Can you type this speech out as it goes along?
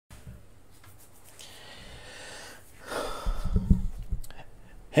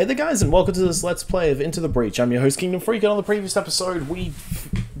Hey there guys, and welcome to this Let's Play of Into the Breach. I'm your host, Kingdom Freak, and on the previous episode we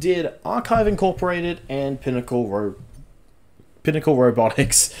did Archive Incorporated and Pinnacle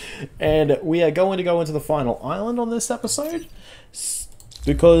Robotics, and we are going to go into the final island on this episode,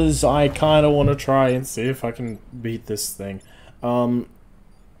 because I kind of want to try and see if I can beat this thing. Oh,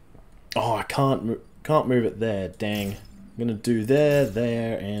 I can't move it there, dang. I'm gonna do there,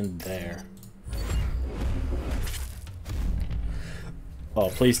 there, and there. Oh,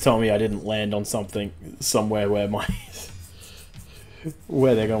 please tell me I didn't land on something somewhere where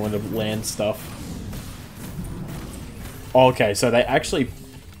where they're going to land stuff. Okay, so they actually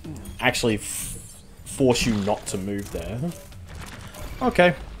force you not to move there.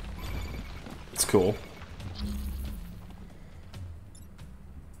 Okay, it's cool.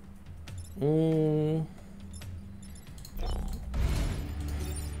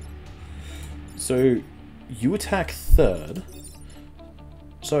 So you attack third.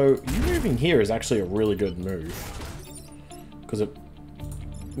 So, you moving here is actually a really good move, because it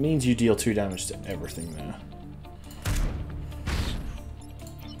means you deal 2 damage to everything there.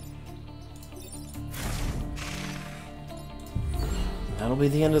 That'll be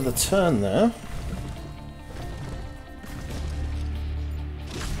the end of the turn there.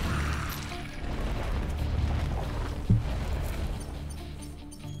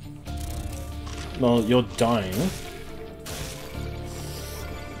 Well, you're dying.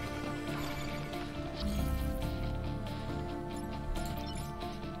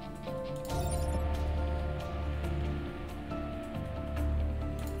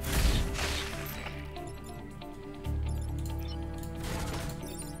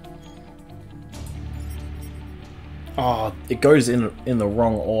 Oh, it goes in the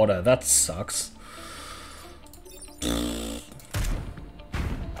wrong order. That sucks.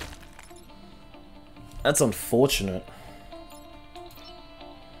 That's unfortunate.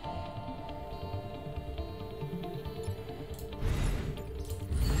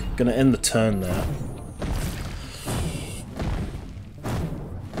 Gonna end the turn there.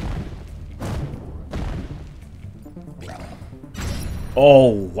 Oh,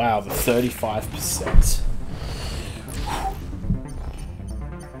 wow, the 35%.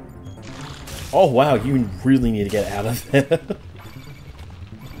 Oh wow, you really need to get out of there.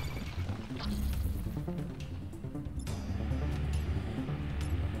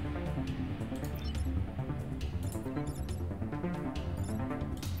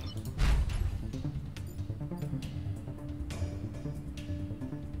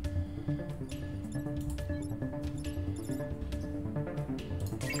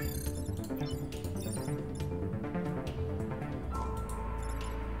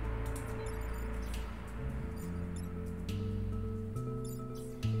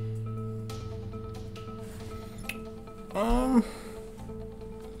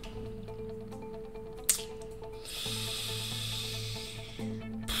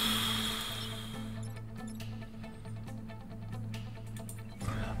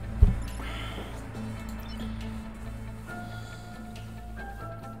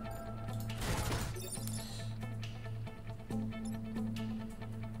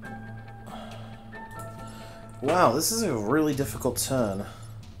 Wow, this is a really difficult turn.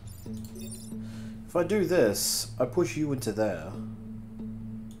 If I do this, I push you into there.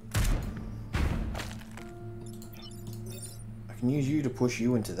 I can use you to push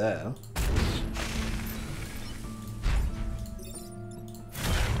you into there.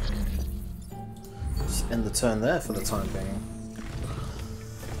 Just end the turn there for the time being.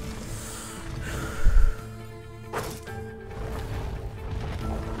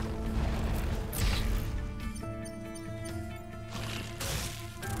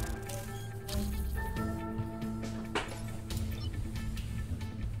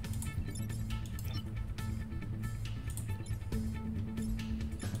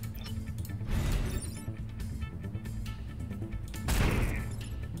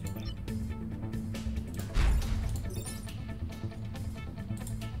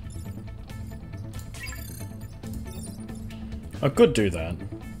 I could do that.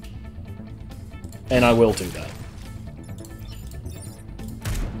 And I will do that.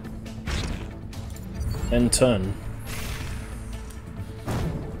 End turn.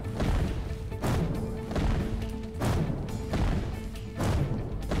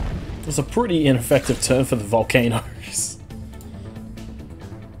 It was a pretty ineffective turn for the volcanoes.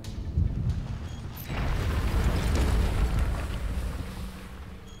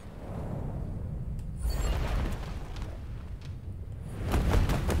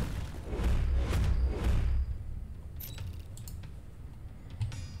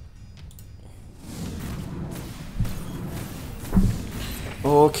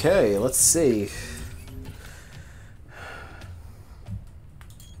 Okay, let's see.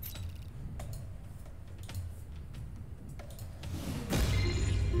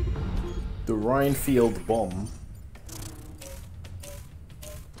 The Rhinefield Bomb.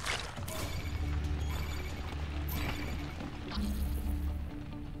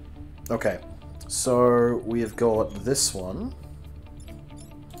 Okay, so we have got this one,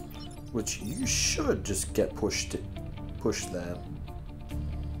 which you should just get pushed there.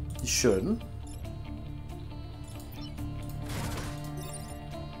 You should.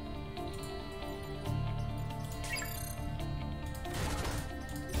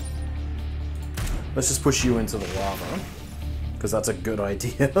 Let's just push you into the lava, because that's a good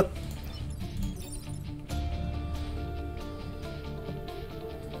idea.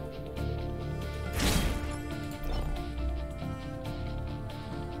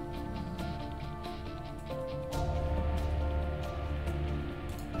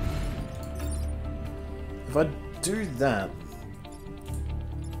 If I do that...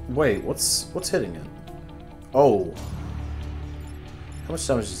 Wait, what's hitting it? Oh. How much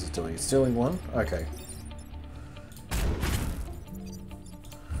damage is it doing? It's dealing 1? Okay.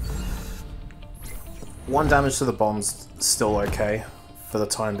 One damage to the bomb's still okay, for the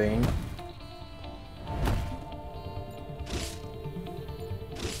time being.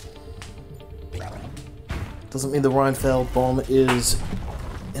 Doesn't mean the Rhinefield bomb is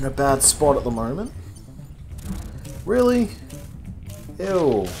in a bad spot at the moment. Really?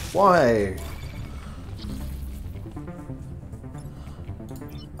 Ew, why?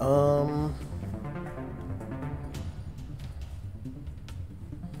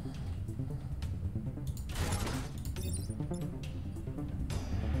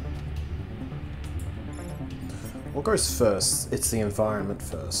 What goes first? It's the environment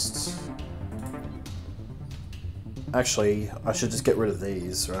first. Actually, I should just get rid of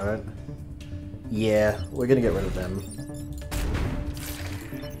these, right? Yeah, we're gonna get rid of them.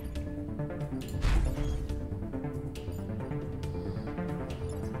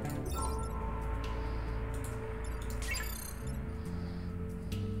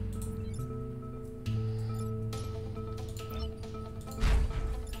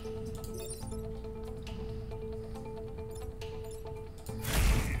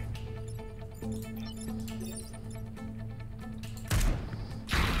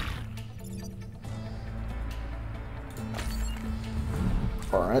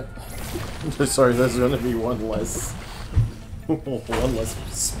 Alright. Sorry, there's gonna be one less. One less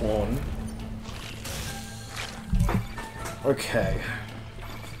spawn. Okay.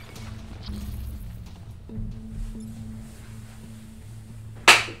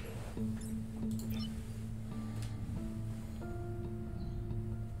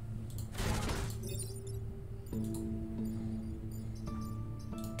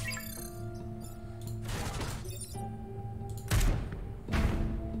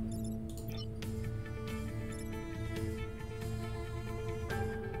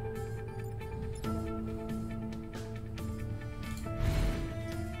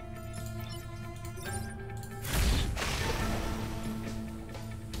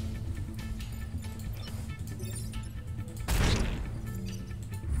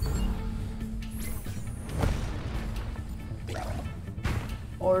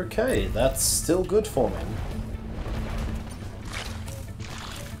 Okay, that's still good for me.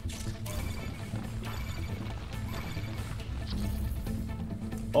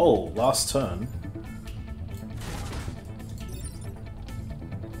 Oh, last turn.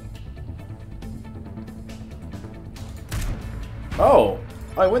 Oh,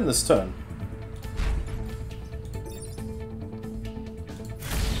 I win this turn.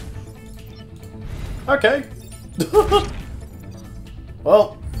 Okay.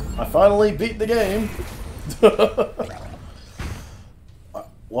 Well, I finally beat the game.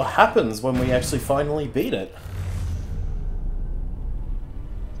 What happens when we actually finally beat it?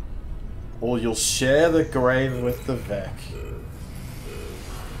 Or you'll share the grave with the Vek.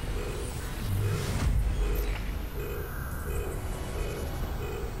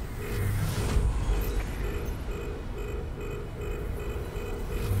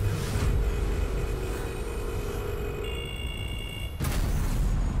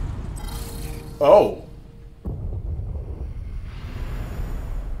 Oh.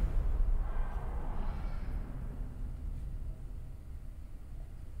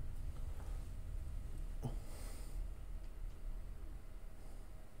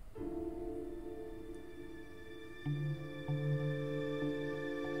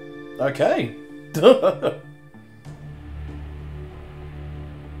 Okay.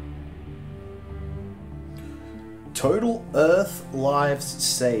 Total Earth lives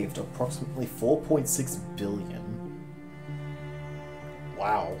saved, approximately 4.6 billion.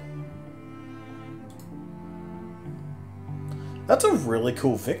 Wow. That's a really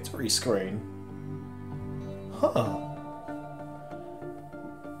cool victory screen. Huh.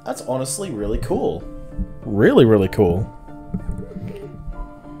 That's honestly really cool. Really, really cool.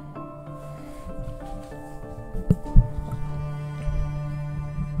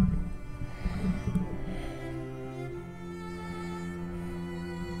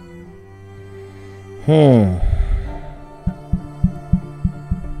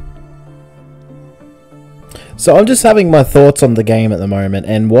 So I'm just having my thoughts on the game at the moment,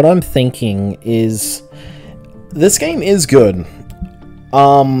 and what I'm thinking is this game is good.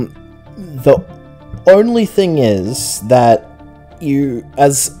 The only thing is that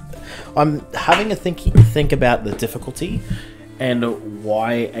I'm having a think about the difficulty and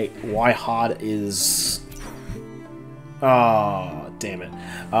why hard is damn it.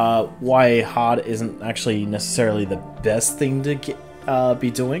 Why hard isn't actually necessarily the best thing to be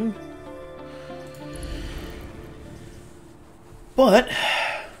doing. But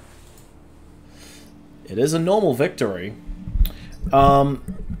it is a normal victory.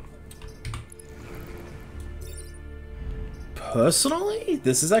 Personally,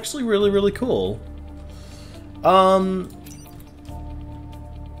 this is actually really, really cool.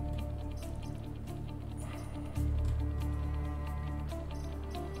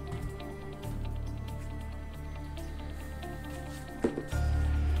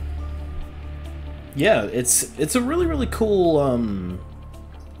 Yeah, it's a really, really cool,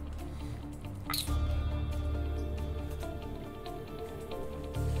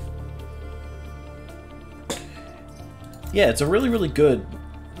 yeah, it's a really, really good...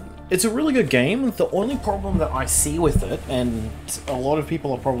 It's a really good game. The only problem that I see with it, and a lot of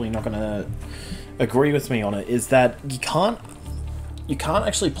people are probably not going to agree with me on it, is that you can't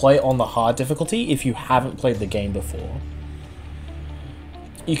actually play on the hard difficulty if you haven't played the game before.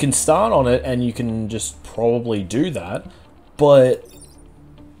 You can start on it and you can just probably do that, but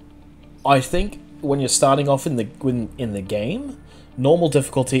I think when you're starting off in the game, normal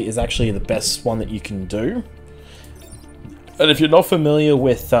difficulty is actually the best one that you can do. And if you're not familiar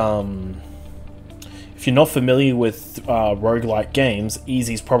with roguelike games,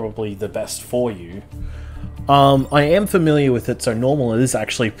 easy's probably the best for you. I am familiar with it, so normal is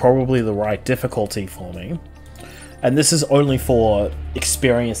actually probably the right difficulty for me. And this is only for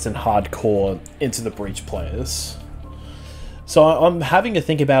experienced and hardcore Into the Breach players. So I'm having to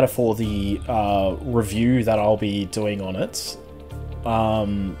think about it for the review that I'll be doing on it.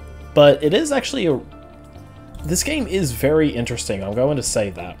 But it is actually this game is very interesting, I'm going to say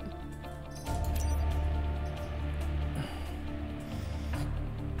that.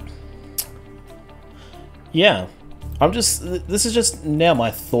 Yeah, this is just now my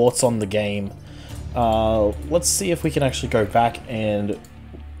thoughts on the game. Let's see if we can actually go back and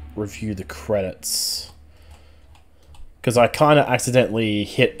review the credits. Because I kind of accidentally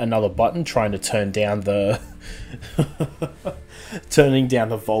hit another button trying to turn down the... turning down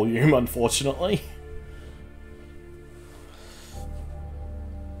the volume, unfortunately.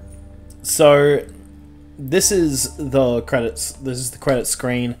 So, this is the credits. This is the credit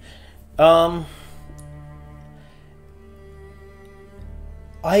screen.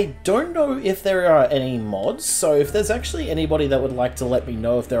 I don't know if there are any mods, so if there's actually anybody that would like to let me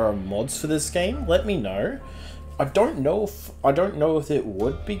know if there are mods for this game, let me know. I don't know if it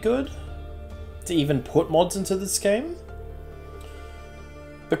would be good to even put mods into this game,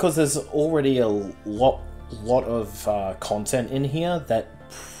 because there's already a lot of content in here that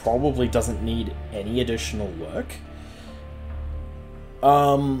probably doesn't need any additional work.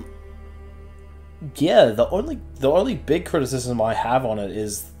 Yeah, the only big criticism I have on it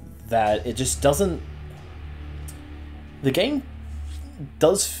is that it just doesn't... The game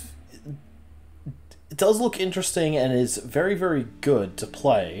does... It does look interesting and is very, very good to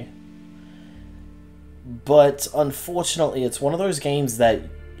play. But unfortunately, it's one of those games that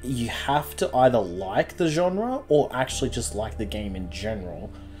you have to either like the genre or actually just like the game in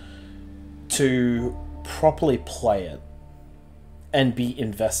general to properly play it and be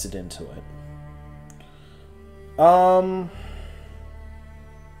invested into it.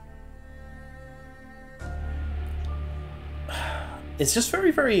 It's just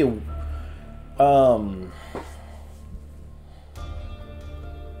very, very,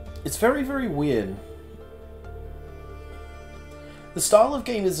 it's very, very weird. The style of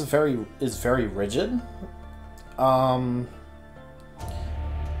game is very rigid, and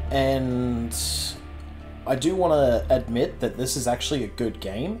I do want to admit that this is actually a good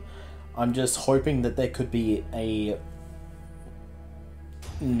game. I'm just hoping that there could be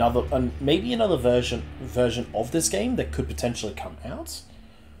maybe another version of this game that could potentially come out.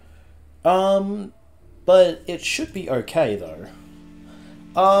 But it should be okay though.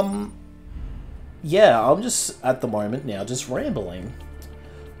 Yeah, I'm just at the moment now just rambling.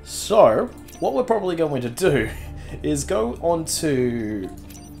 So what we're probably going to do is go on to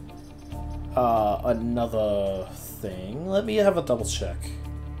another thing. Let me have a double check.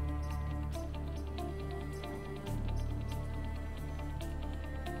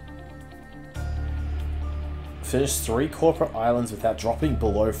 Finish 3 corporate islands without dropping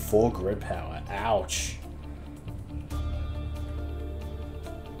below 4 grid power. Ouch.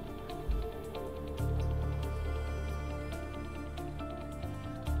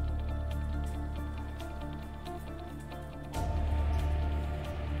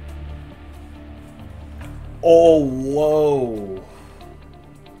 Oh, whoa.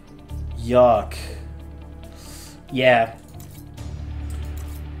 Yuck. Yeah.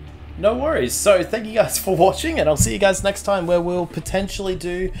 No worries. So, thank you guys for watching, and I'll see you guys next time where we'll potentially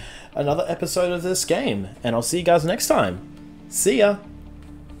do another episode of this game. And I'll see you guys next time. See ya!